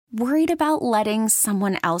Worried about letting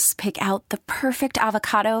someone else pick out the perfect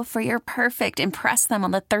avocado for your perfect impress them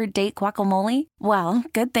on the third date guacamole? Well,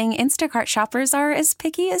 good thing Instacart shoppers are as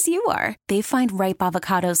picky as you are. They find ripe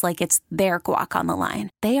avocados like it's their guac on the line.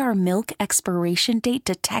 They are milk expiration date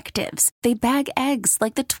detectives. They bag eggs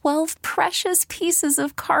like the 12 precious pieces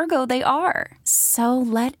of cargo they are. So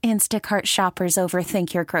let Instacart shoppers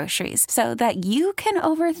overthink your groceries so that you can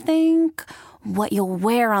overthink what you'll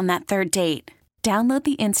wear on that third date. Download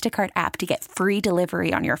the Instacart app to get free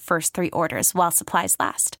delivery on your first 3 orders while supplies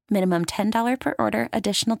last. Minimum $10 per order.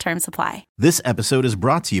 Additional terms apply. This episode is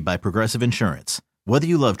brought to you by Progressive Insurance. Whether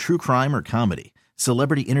you love true crime or comedy,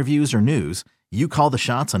 celebrity interviews or news, you call the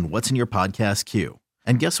shots on what's in your podcast queue.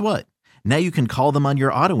 And guess what? Now you can call them on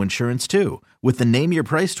your auto insurance too with the Name Your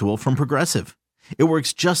Price tool from Progressive. It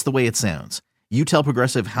works just the way it sounds. You tell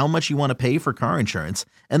Progressive how much you want to pay for car insurance,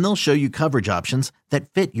 and they'll show you coverage options that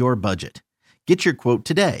fit your budget. Get your quote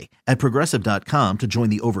today at Progressive.com to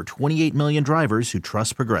join the over 28 million drivers who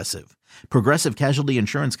trust Progressive. Progressive Casualty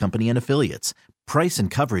Insurance Company and Affiliates. Price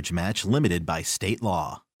and coverage match limited by state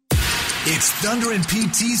law. It's Thunder and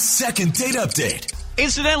PT's second date update.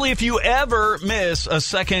 Incidentally, if you ever miss a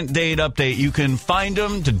second date update, you can find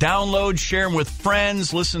them to download, share them with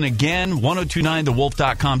friends, listen again,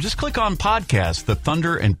 1029thewolf.com. Just click on podcast, the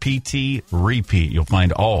Thunder and PT repeat. You'll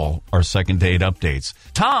find all our second date updates.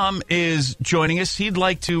 Tom is joining us. He'd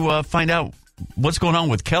like to find out what's going on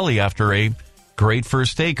with Kelly after a great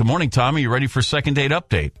first date. Good morning, Tom. Are you ready for second date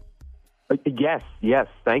update? Yes.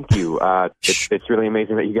 Thank you. It's really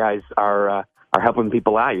amazing that you guys are helping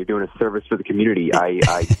people out. You're doing a service for the community.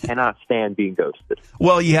 I cannot stand being ghosted.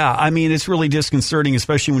 Well, yeah. I mean, it's really disconcerting,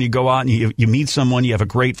 especially when you go out and you meet someone, you have a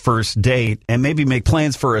great first date, and maybe make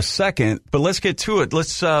plans for a second. But let's get to it.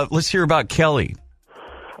 Let's hear about Kelly.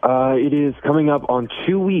 It is coming up on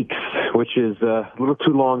 2 weeks, which is a little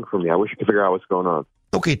too long for me. I wish I could figure out what's going on.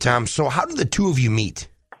 Okay, Tom. So how did the two of you meet?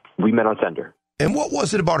 We met on Tinder. And what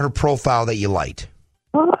was it about her profile that you liked?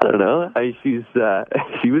 I don't know. She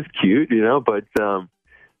was cute, but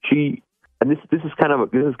she, and this is kind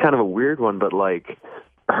of a weird one, but like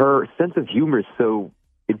her sense of humor is so,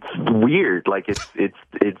 it's weird. Like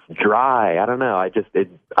it's dry. I don't know. I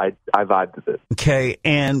vibed with it. Okay.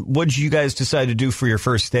 And what did you guys decide to do for your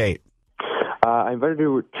first date? I invited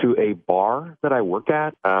her to a bar that I work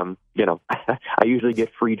at. I usually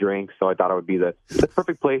get free drinks, so I thought it would be the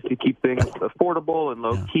perfect place to keep things affordable and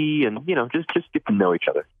low key, and just get to know each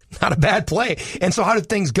other. Not a bad play. And so, how did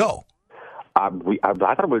things go? I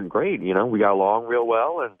thought it went great. We got along real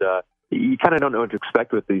well, and you kind of don't know what to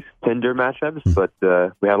expect with these Tinder matchups, but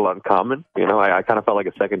we had a lot in common. I kind of felt like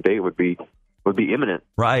a second date would be imminent.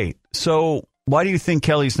 Right. So, why do you think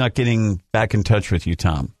Kelly's not getting back in touch with you,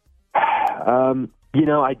 Tom?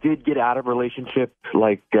 I did get out of a relationship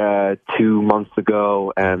like 2 months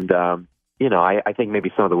ago, and I think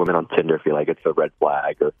maybe some of the women on Tinder feel like it's a red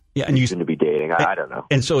flag or reason to be dating. I don't know.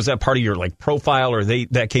 And so, is that part of your profile, or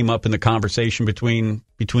that came up in the conversation between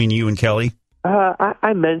you and Kelly?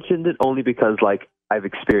 I mentioned it only because I've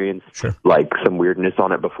experienced some weirdness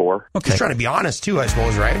on it before. Okay, just trying to be honest too, I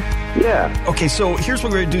suppose, right? Yeah. Okay, so here's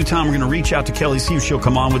what we're going to do, Tom. We're going to reach out to Kelly, see if she'll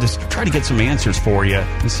come on with us, try to get some answers for you,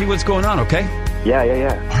 and see what's going on. Okay? Yeah.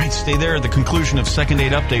 All right, stay there at the conclusion of Second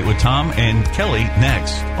Date Update with Tom and Kelly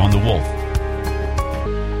next on The Wolf.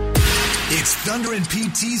 It's Thunder and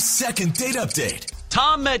PT's second date update.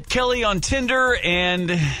 Tom met Kelly on Tinder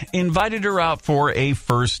and invited her out for a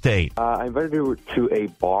first date. I invited her to a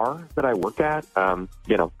bar that I work at.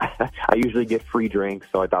 I usually get free drinks,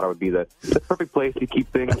 so I thought it would be the perfect place to keep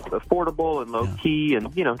things affordable and low key, and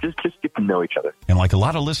just get to know each other. And like a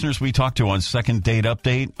lot of listeners we talked to on Second Date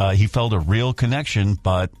Update, he felt a real connection,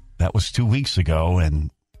 but that was 2 weeks ago,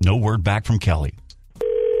 and no word back from Kelly.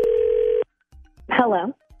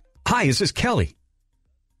 Hello. Hi, is this Kelly?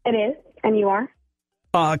 It is, and you are?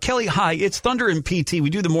 Kelly, hi. It's Thunder and PT. We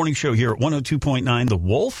do the morning show here at 102.9 The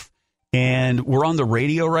Wolf, and we're on the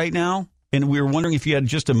radio right now, and we were wondering if you had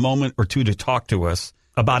just a moment or two to talk to us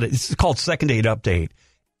about it. It's called Second Date Update,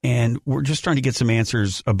 and we're just trying to get some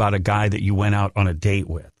answers about a guy that you went out on a date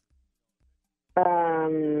with.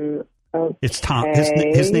 Okay. It's Tom.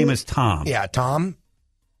 His name is Tom. Yeah, Tom.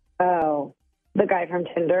 Oh, the guy from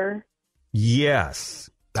Tinder? Yes.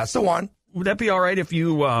 That's the one. Would that be all right if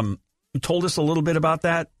you told us a little bit about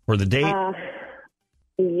that or the date? I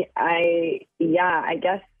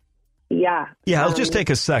guess. Yeah. Yeah, it'll just take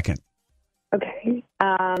a second. Okay.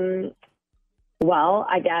 Well,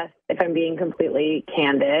 I guess if I'm being completely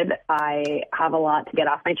candid, I have a lot to get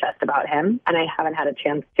off my chest about him, and I haven't had a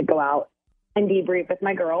chance to go out and debrief with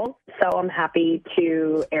my girls. So I'm happy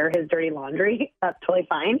to air his dirty laundry. That's totally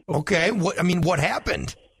fine. Okay. What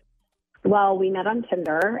happened? Well, we met on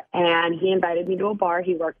Tinder, and he invited me to a bar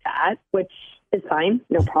he worked at, which is fine.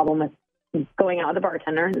 No problem with going out with a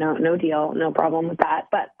bartender. No deal. No problem with that.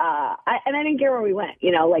 But I didn't care where we went.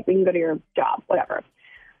 You know, like, we can go to your job, whatever.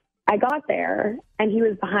 I got there, and he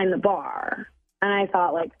was behind the bar. And I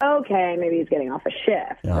thought, like, okay, maybe he's getting off a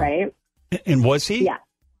shift, right? And was he? Yeah.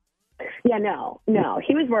 Yeah, no.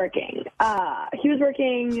 He was working.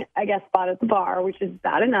 I guess, spot at the bar, which is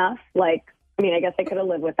bad enough. Like, I mean, I guess I could have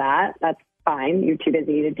lived with that. That's fine. You're too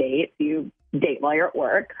busy to date. You date while you're at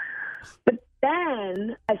work. But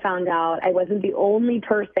then I found out I wasn't the only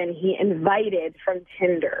person he invited from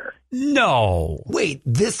Tinder. No. Wait,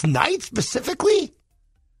 this night specifically?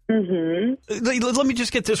 Mm-hmm. Let me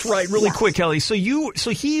just get this right really quick, Kelly. So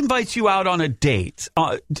he invites you out on a date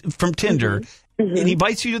from Tinder, and he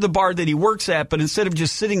invites you to the bar that he works at, but instead of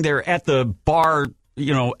just sitting there at the bar,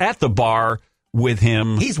 with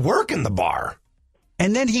him, he's working the bar.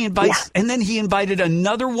 And then he invited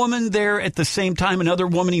another woman there at the same time, another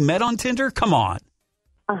woman he met on Tinder? Come on.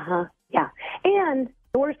 Uh-huh. Yeah. And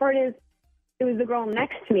the worst part is, it was the girl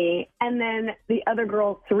next to me, and then the other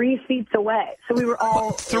girl 3 feet away. So we were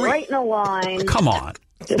all right in a line. Come on.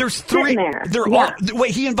 There's three.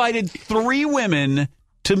 Wait, he invited 3 women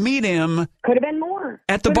to meet him. Could have been more.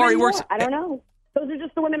 At the bar he works. I don't know. Those are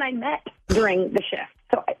just the women I met during the shift.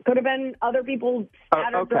 So it could have been other people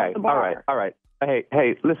scattered throughout the bar. All right.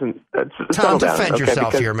 Hey, listen. Tom, defend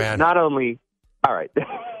yourself here, man. Not only... All right.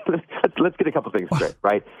 Let's get a couple things straight,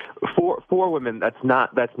 right? Four women, that's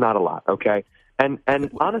not a lot, okay? And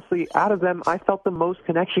honestly, out of them, I felt the most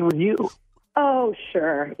connection with you. Oh,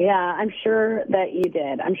 sure. Yeah, I'm sure that you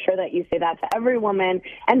did. I'm sure that you say that to every woman.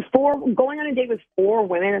 And going on a date with 4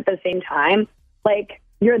 women at the same time, like,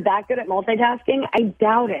 you're that good at multitasking? I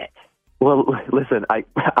doubt it. Well, listen, I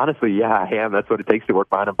am. That's what it takes to work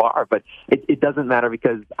behind a bar. But it doesn't matter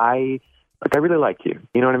because I really like you.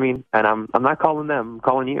 You know what I mean? And I'm not calling them, I'm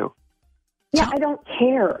calling you. Yeah, I don't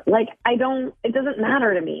care. Like, it doesn't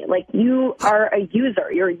matter to me. Like, you are a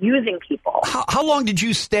user. You're using people. How long did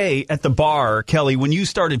you stay at the bar, Kelly, when you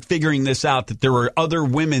started figuring this out, that there were other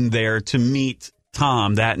women there to meet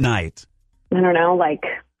Tom that night? I don't know. Like,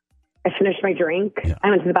 I finished my drink. Yeah. I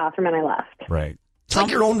went to the bathroom and I left. Right. It's like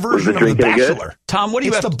your own version of the BARchelor. Tom, what do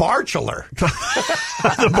you have? It's the BARchelor.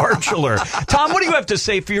 The BARchelor. Tom, what do you have to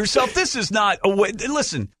say for yourself? This is not a way.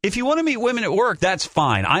 Listen, if you want to meet women at work, that's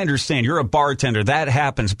fine. I understand. You're a bartender. That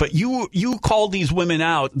happens. But you called these women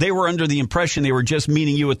out. They were under the impression they were just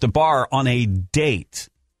meeting you at the bar on a date,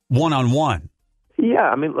 one-on-one. Yeah,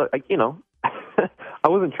 I mean, look, I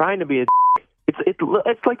wasn't trying to be a.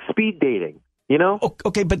 It's like speed dating. You know?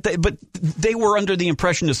 Okay, but they were under the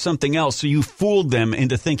impression of something else, so you fooled them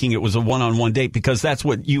into thinking it was a one-on-one date because that's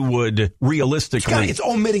what you would realistically... It's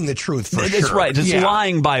omitting the truth for sure. That's right. It's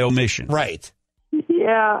lying by omission. Right.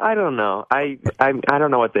 Yeah, I don't know. I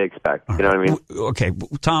don't know what they expect. You know what I mean? Okay,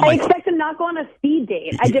 Tom. I expect to not go on a speed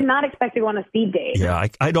date. I did not expect to go on a speed date. Yeah,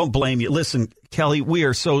 I don't blame you. Listen, Kelly, we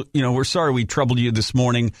are so, we're sorry we troubled you this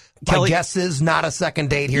morning. My guess is not a second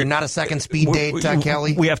date here, not a second speed date,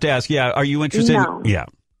 Kelly. We have to ask, are you interested? No. Yeah.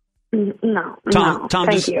 No. Tom,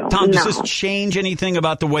 thank you. Tom, does this change anything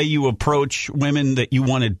about the way you approach women that you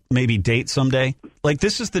want to maybe date someday? Like,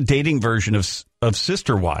 this is the dating version of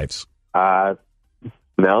Sister Wives.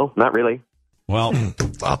 No, not really. Well,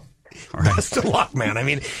 all right. Best of luck, man. I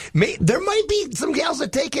mean, there might be some gals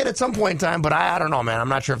that take it at some point in time, but I don't know, man. I'm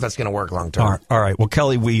not sure if that's going to work long term. All right. Well,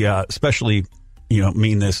 Kelly, we especially,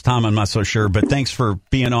 mean this. Tom, I'm not so sure, but thanks for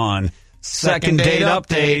being on Second Date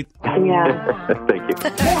Update. Yeah. Thank you.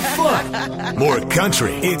 More fun, more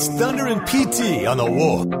country. It's Thunder and PT on the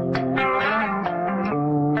Wolf.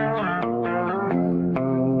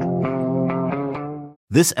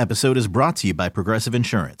 This episode is brought to you by Progressive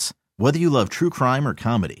Insurance. Whether you love true crime or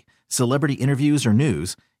comedy, celebrity interviews or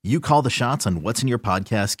news, you call the shots on what's in your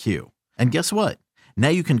podcast queue. And guess what? Now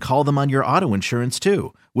you can call them on your auto insurance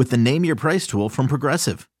too with the Name Your Price tool from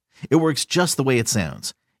Progressive. It works just the way it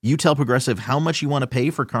sounds. You tell Progressive how much you want to pay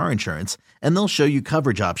for car insurance, and they'll show you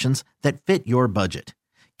coverage options that fit your budget.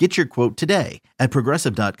 Get your quote today at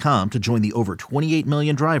Progressive.com to join the over 28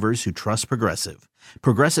 million drivers who trust Progressive.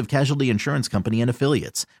 Progressive Casualty Insurance Company and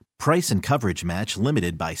Affiliates. Price and coverage match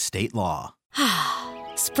limited by state law.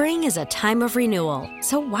 Spring is a time of renewal,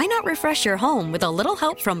 so why not refresh your home with a little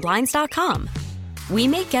help from Blinds.com? We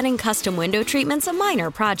make getting custom window treatments a minor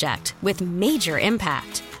project with major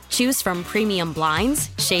impact. Choose from premium blinds,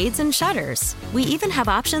 shades, and shutters. We even have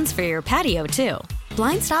options for your patio, too.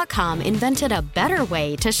 Blinds.com invented a better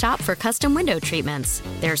way to shop for custom window treatments.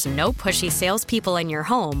 There's no pushy salespeople in your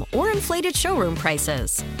home or inflated showroom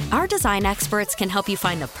prices. Our design experts can help you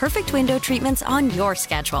find the perfect window treatments on your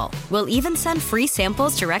schedule. We'll even send free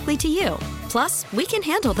samples directly to you. Plus, we can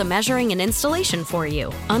handle the measuring and installation for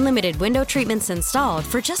you. Unlimited window treatments installed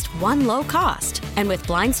for just one low cost. And with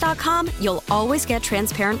Blinds.com, you'll always get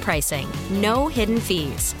transparent pricing. No hidden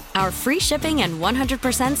fees. Our free shipping and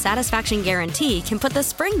 100% satisfaction guarantee can put the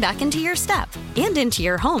spring back into your step and into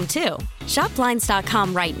your home, too. Shop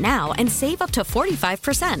Blinds.com right now and save up to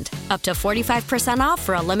 45%. Up to 45% off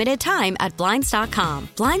for a limited time at Blinds.com.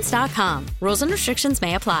 Blinds.com. Rules and restrictions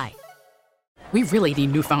may apply. We really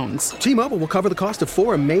need new phones. T-Mobile will cover the cost of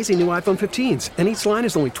 4 amazing new iPhone 15s, and each line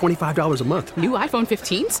is only $25 a month. New iPhone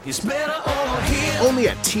 15s? It's better over here. Only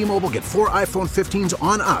at T-Mobile, get 4 iPhone 15s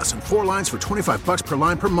on us and 4 lines for $25 per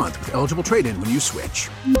line per month with eligible trade-in when you switch.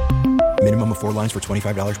 Minimum of 4 lines for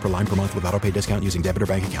 $25 per line per month with autopay discount using debit or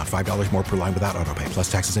bank account. $5 more per line without autopay, plus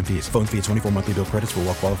taxes and fees. Phone fee at 24 monthly bill credits for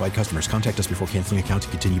well-qualified customers. Contact us before canceling account to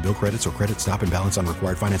continue bill credits or credit stop and balance on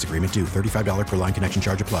required finance agreement due. $35 per line connection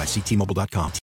charge applies. See T-Mobile.com.